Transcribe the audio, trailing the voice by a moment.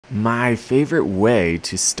My favorite way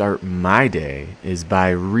to start my day is by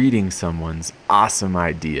reading someone's awesome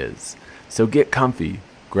ideas. So get comfy,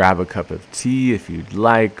 grab a cup of tea if you'd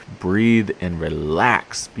like, breathe and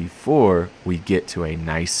relax before we get to a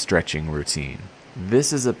nice stretching routine.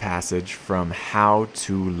 This is a passage from How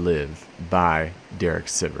to Live by Derek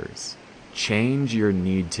Sivers. Change your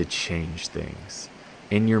need to change things.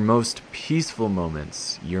 In your most peaceful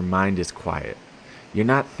moments, your mind is quiet. You're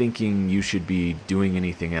not thinking you should be doing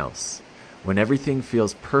anything else. When everything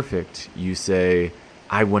feels perfect, you say,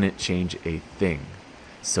 I wouldn't change a thing.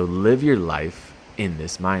 So live your life in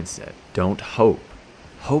this mindset. Don't hope.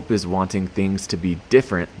 Hope is wanting things to be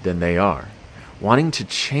different than they are. Wanting to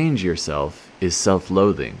change yourself is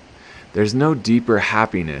self-loathing. There's no deeper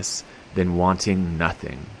happiness than wanting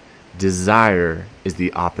nothing. Desire is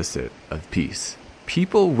the opposite of peace.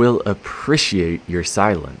 People will appreciate your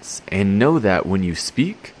silence and know that when you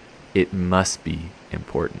speak, it must be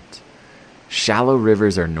important. Shallow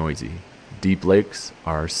rivers are noisy. Deep lakes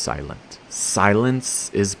are silent. Silence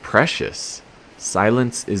is precious.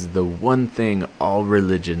 Silence is the one thing all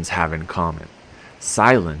religions have in common.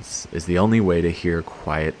 Silence is the only way to hear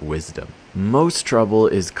quiet wisdom. Most trouble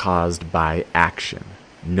is caused by action.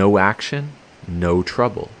 No action, no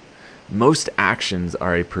trouble. Most actions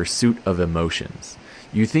are a pursuit of emotions.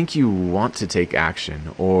 You think you want to take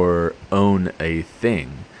action or own a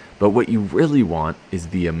thing, but what you really want is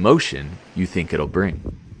the emotion you think it'll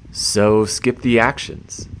bring. So skip the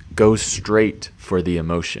actions. Go straight for the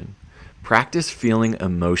emotion. Practice feeling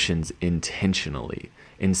emotions intentionally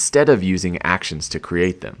instead of using actions to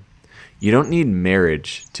create them. You don't need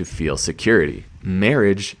marriage to feel security.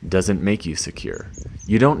 Marriage doesn't make you secure.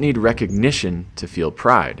 You don't need recognition to feel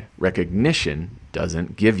pride. Recognition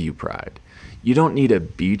doesn't give you pride. You don't need a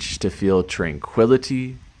beach to feel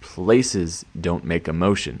tranquility. Places don't make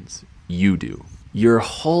emotions. You do. Your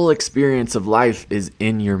whole experience of life is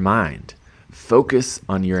in your mind. Focus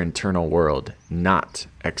on your internal world, not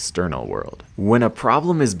external world. When a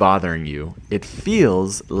problem is bothering you, it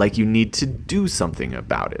feels like you need to do something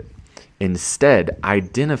about it. Instead,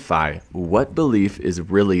 identify what belief is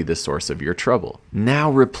really the source of your trouble.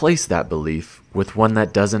 Now replace that belief with one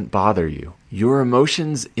that doesn't bother you. Your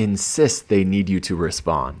emotions insist they need you to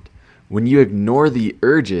respond. When you ignore the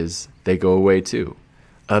urges, they go away too.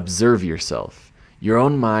 Observe yourself. Your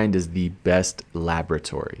own mind is the best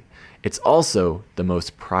laboratory. It's also the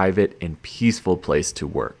most private and peaceful place to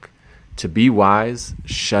work. To be wise,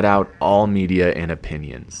 shut out all media and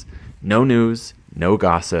opinions. No news, no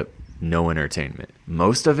gossip, no entertainment.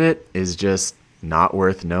 Most of it is just not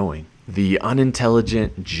worth knowing. The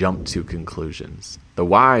unintelligent jump to conclusions. The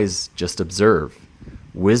wise just observe.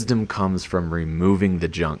 Wisdom comes from removing the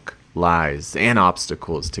junk, lies, and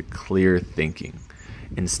obstacles to clear thinking.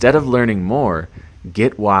 Instead of learning more,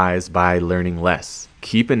 get wise by learning less.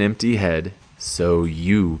 Keep an empty head so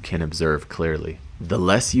you can observe clearly. The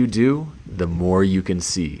less you do, the more you can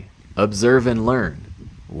see. Observe and learn.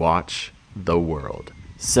 Watch the world.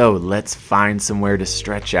 So let's find somewhere to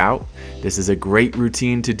stretch out. This is a great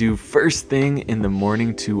routine to do first thing in the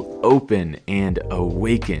morning to open and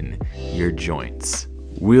awaken your joints.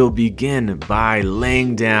 We'll begin by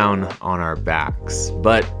laying down on our backs,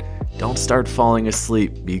 but don't start falling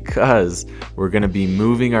asleep because we're going to be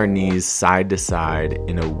moving our knees side to side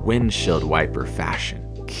in a windshield wiper fashion.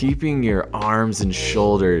 Keeping your arms and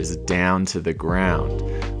shoulders down to the ground.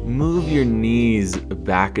 Move your knees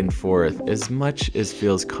back and forth as much as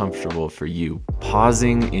feels comfortable for you,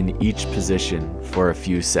 pausing in each position for a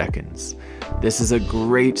few seconds. This is a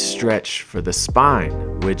great stretch for the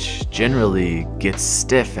spine, which generally gets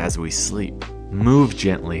stiff as we sleep. Move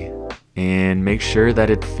gently and make sure that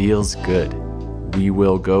it feels good. We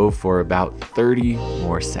will go for about 30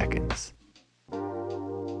 more seconds.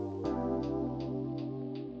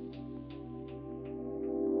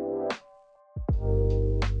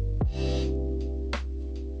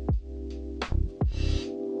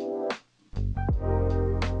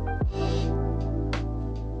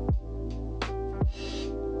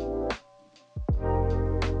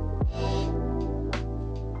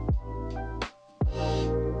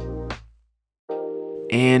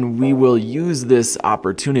 And we will use this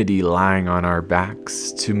opportunity lying on our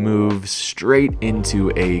backs to move straight into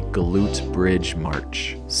a glute bridge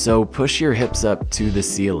march. So push your hips up to the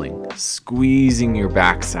ceiling, squeezing your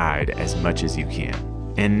backside as much as you can.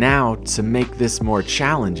 And now, to make this more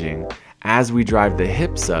challenging, as we drive the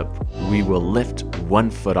hips up, we will lift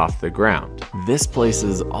one foot off the ground. This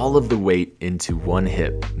places all of the weight into one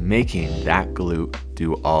hip, making that glute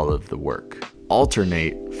do all of the work.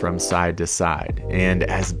 Alternate from side to side, and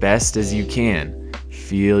as best as you can,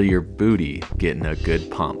 feel your booty getting a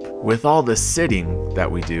good pump. With all the sitting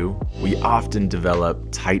that we do, we often develop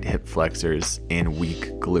tight hip flexors and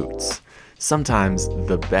weak glutes. Sometimes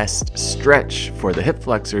the best stretch for the hip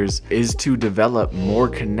flexors is to develop more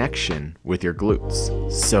connection with your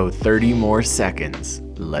glutes. So 30 more seconds,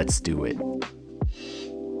 let's do it.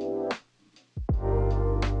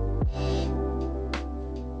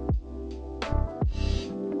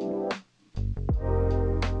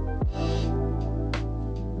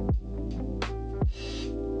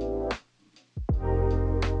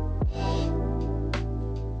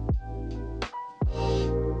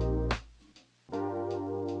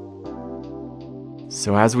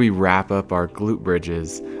 So as we wrap up our glute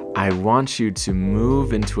bridges, I want you to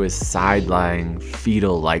move into a side-lying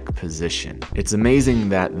fetal-like position. It's amazing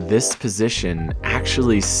that this position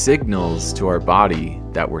actually signals to our body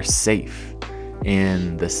that we're safe.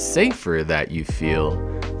 And the safer that you feel,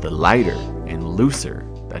 the lighter and looser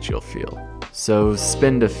that you'll feel. So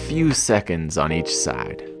spend a few seconds on each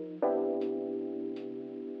side.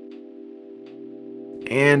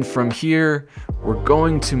 And from here, we're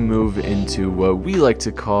going to move into what we like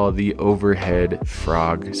to call the overhead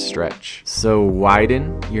frog stretch. So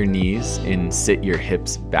widen your knees and sit your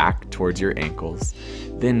hips back towards your ankles.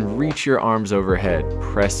 Then reach your arms overhead,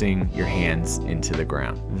 pressing your hands into the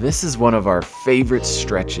ground. This is one of our favorite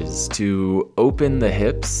stretches to open the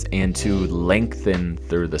hips and to lengthen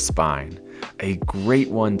through the spine. A great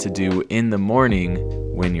one to do in the morning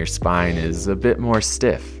when your spine is a bit more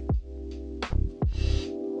stiff.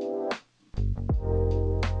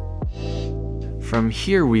 From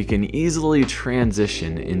here, we can easily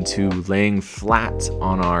transition into laying flat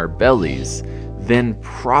on our bellies, then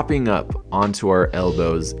propping up onto our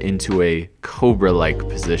elbows into a cobra-like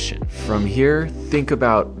position. From here, think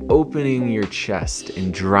about opening your chest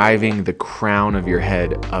and driving the crown of your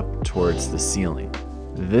head up towards the ceiling.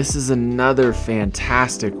 This is another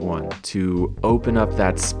fantastic one to open up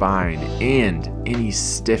that spine and any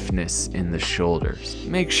stiffness in the shoulders.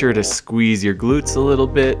 Make sure to squeeze your glutes a little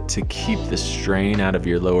bit to keep the strain out of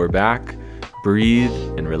your lower back. Breathe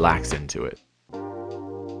and relax into it.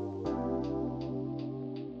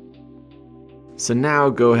 So now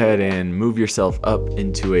go ahead and move yourself up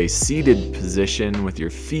into a seated position with your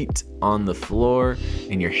feet on the floor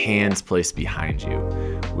and your hands placed behind you.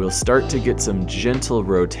 We'll start to get some gentle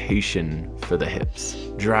rotation for the hips.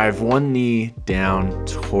 Drive one knee down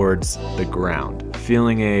towards the ground,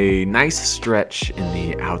 feeling a nice stretch in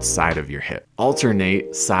the outside of your hip.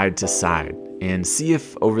 Alternate side to side and see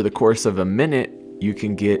if over the course of a minute you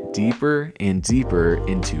can get deeper and deeper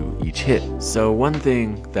into each hip. So one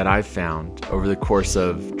thing that I've found over the course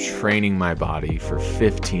of training my body for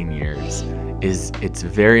 15 years is it's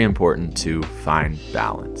very important to find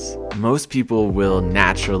balance. Most people will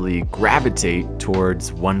naturally gravitate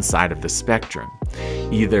towards one side of the spectrum,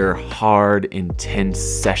 either hard, intense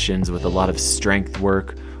sessions with a lot of strength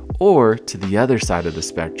work, or to the other side of the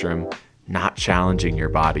spectrum, not challenging your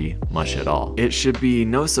body much at all. It should be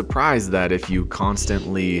no surprise that if you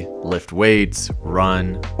constantly lift weights,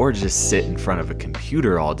 run, or just sit in front of a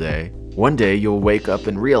computer all day, one day you'll wake up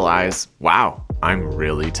and realize, wow, I'm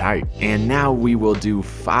really tight. And now we will do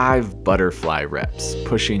 5 butterfly reps,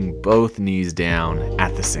 pushing both knees down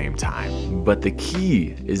at the same time. But the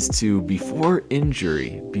key is to, before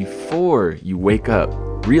injury, before you wake up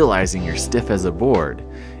realizing you're stiff as a board,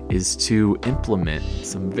 is to implement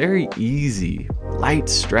some very easy, light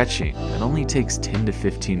stretching that only takes 10 to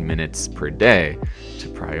 15 minutes per day to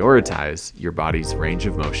prioritize your body's range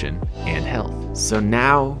of motion and health. So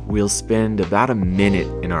now we'll spend about a minute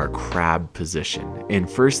in our crab position. And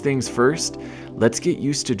first things first, let's get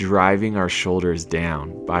used to driving our shoulders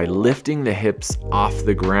down by lifting the hips off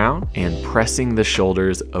the ground and pressing the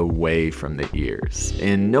shoulders away from the ears.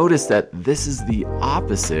 And notice that this is the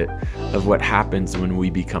opposite of what happens when we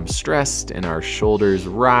become stressed and our shoulders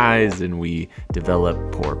rise and we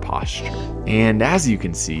develop poor posture. And as you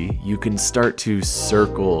can see, you can start to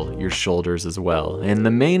circle your shoulders as well. And the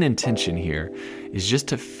main intention here is just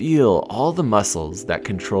to feel all the muscles that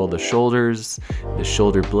control the shoulders, the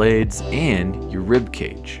shoulder blades, and your rib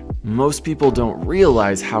cage. Most people don't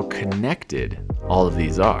realize how connected all of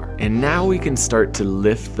these are. And now we can start to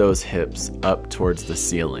lift those hips up towards the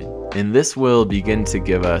ceiling. And this will begin to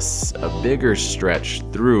give us a bigger stretch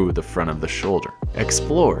through the front of the shoulder.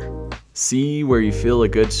 Explore. See where you feel a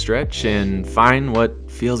good stretch and find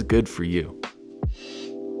what feels good for you.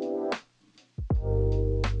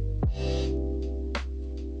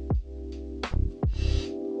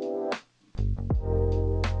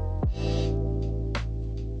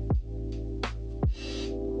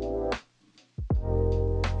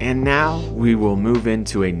 And now we will move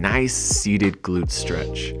into a nice seated glute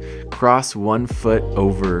stretch. Cross one foot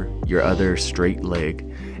over your other straight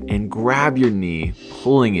leg and grab your knee,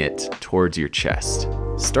 pulling it towards your chest.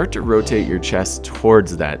 Start to rotate your chest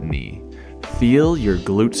towards that knee. Feel your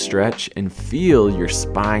glute stretch and feel your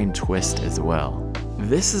spine twist as well.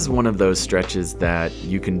 This is one of those stretches that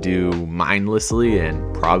you can do mindlessly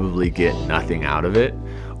and probably get nothing out of it,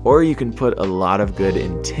 or you can put a lot of good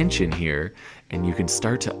intention here and you can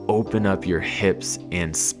start to open up your hips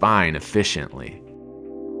and spine efficiently.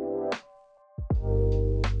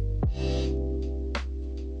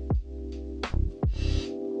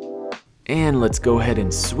 And let's go ahead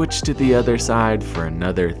and switch to the other side for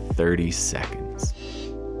another 30 seconds.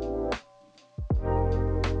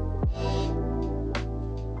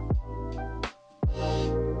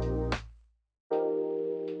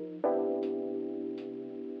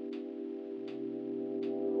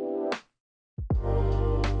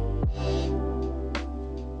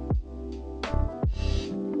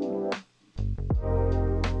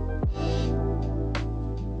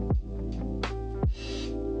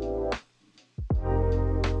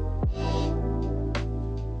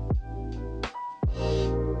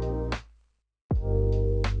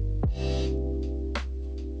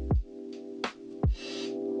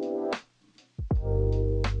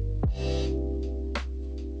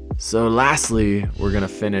 So lastly, we're gonna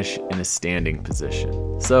finish in a standing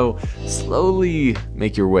position. So slowly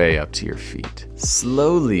make your way up to your feet.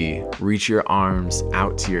 Slowly reach your arms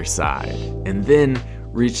out to your side, and then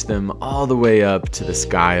reach them all the way up to the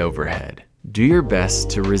sky overhead. Do your best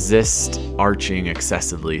to resist arching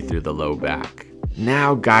excessively through the low back.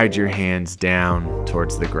 Now guide your hands down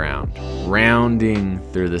towards the ground, rounding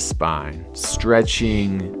through the spine,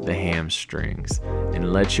 stretching the hamstrings,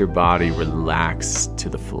 and let your body relax to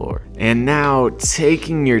the floor. And now,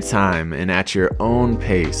 taking your time and at your own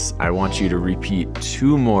pace, I want you to repeat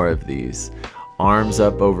 2 more of these. Arms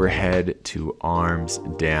up overhead to arms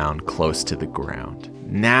down close to the ground.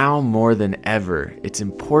 Now more than ever, it's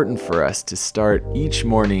important for us to start each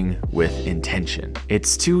morning with intention.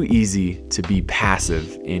 It's too easy to be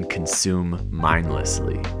passive and consume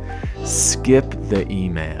mindlessly. Skip the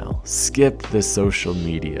email, skip the social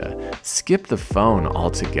media, skip the phone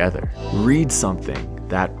altogether. Read something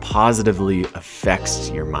that positively affects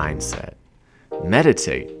your mindset.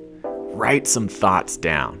 Meditate, write some thoughts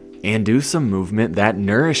down, and do some movement that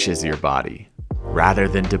nourishes your body rather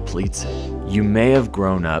than depletes it. You may have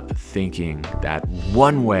grown up thinking that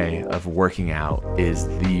one way of working out is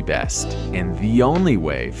the best and the only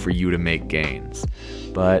way for you to make gains.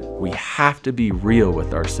 But we have to be real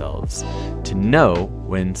with ourselves to know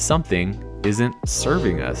when something isn't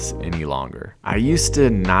serving us any longer. I used to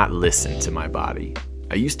not listen to my body.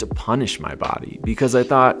 I used to punish my body because I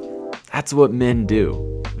thought that's what men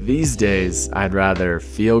do. These days, I'd rather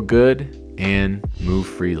feel good and move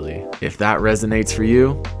freely. If that resonates for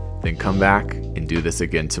you, then come back and do this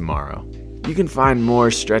again tomorrow. You can find more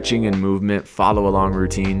stretching and movement follow-along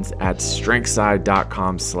routines at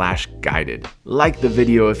strengthside.com/guided. Like the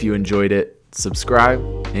video if you enjoyed it, subscribe,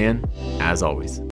 and as always,